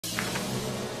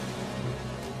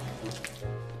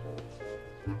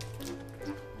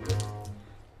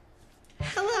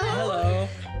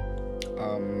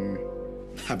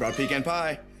I brought pecan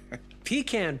pie.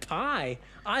 Pecan pie?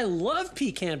 I love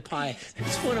pecan pie.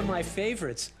 It's one of my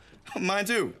favorites. Mine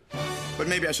too. But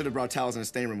maybe I should have brought towels and a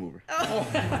stain remover. Oh.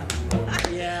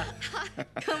 Yeah.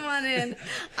 Come on in.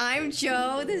 I'm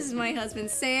Jo. This is my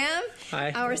husband, Sam.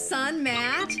 Hi. Our son,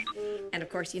 Matt. And of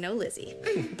course, you know Lizzie.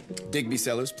 Digby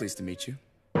Sellers, pleased to meet you.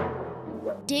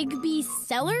 Digby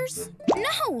Sellers?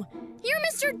 No! You're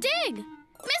Mr. Dig!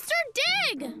 Mr.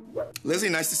 Dig! Lizzie,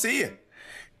 nice to see you.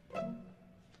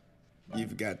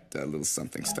 You've got a little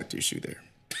something stuck to your shoe there.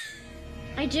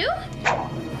 I do?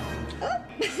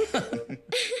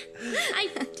 I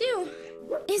do.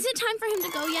 Is it time for him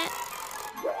to go yet?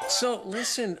 So,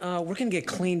 listen, we're gonna get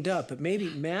cleaned up, but maybe,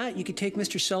 Matt, you could take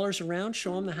Mr. Sellers around,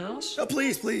 show him the house? Oh,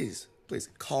 please, please. Please,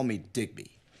 call me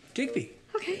Digby. Digby.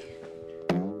 Okay.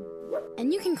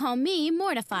 And you can call me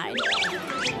Mortified.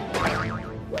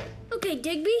 Okay,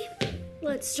 Digby,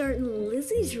 let's start in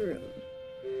Lizzie's room.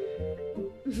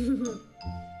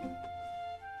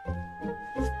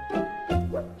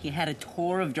 You had a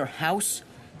tour of your house?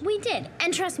 We did,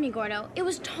 and trust me, Gordo, it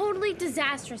was totally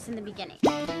disastrous in the beginning.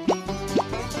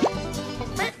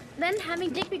 But then having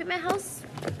Digby at my house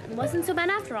wasn't so bad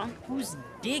after all. Who's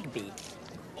Digby?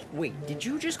 Wait, did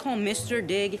you just call Mr.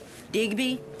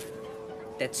 Digby?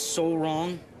 That's so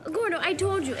wrong. Gordo, I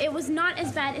told you, it was not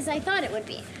as bad as I thought it would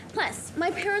be. Plus, my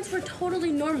parents were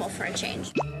totally normal for a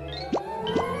change.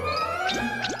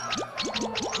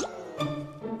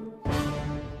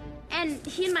 And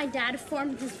he and my dad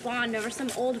formed this bond over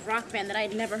some old rock band that I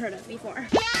had never heard of before.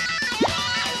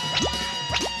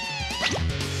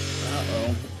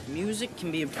 Uh-oh. Music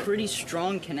can be a pretty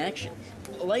strong connection.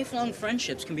 Lifelong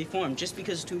friendships can be formed just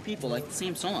because two people like the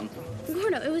same song.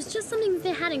 Gordo, it was just something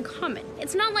they had in common.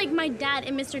 It's not like my dad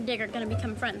and Mr. Dig are gonna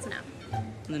become friends now.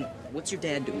 And then, what's your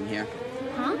dad doing here?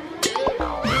 Huh?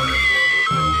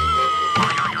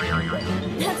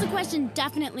 That's a question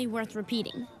definitely worth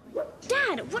repeating.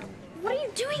 Dad, what are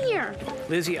you doing here?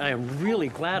 Lizzie, I am really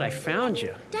glad I found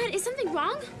you. Dad, is something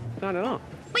wrong? Not at all.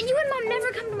 But you and Mom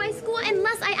never come to my school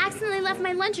unless I accidentally left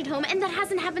my lunch at home, and that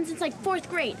hasn't happened since like 4th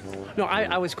grade. No,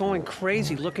 I was going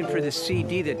crazy looking for this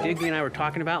CD that Digby and I were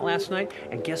talking about last night,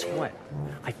 and guess what?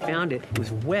 I found it. It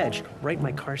was wedged right in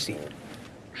my car seat.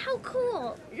 How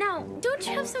cool. Now, don't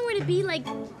you have somewhere to be, like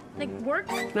work?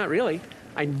 Not really.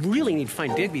 I really need to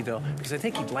find Digby, though, because I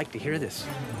think he'd like to hear this.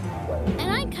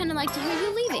 And I'd kind of like to hear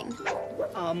you leaving.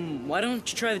 Why don't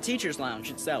you try the teacher's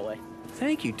lounge? It's that way.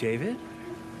 Thank you, David.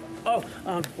 Oh,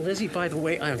 Lizzie, by the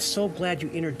way, I am so glad you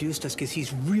introduced us, because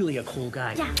he's really a cool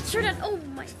guy. Yeah, sure did. Oh,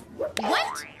 my...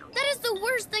 What? That is the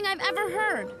worst thing I've ever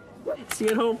heard. See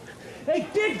you at home. Hey,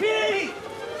 Digby!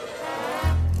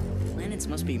 Planets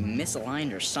must be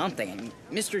misaligned or something.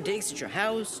 Mr. Dig's at your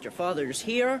house, your father's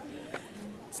here.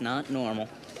 It's not normal.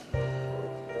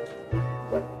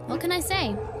 What can I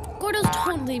say? Gordo's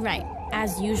totally right,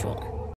 as usual.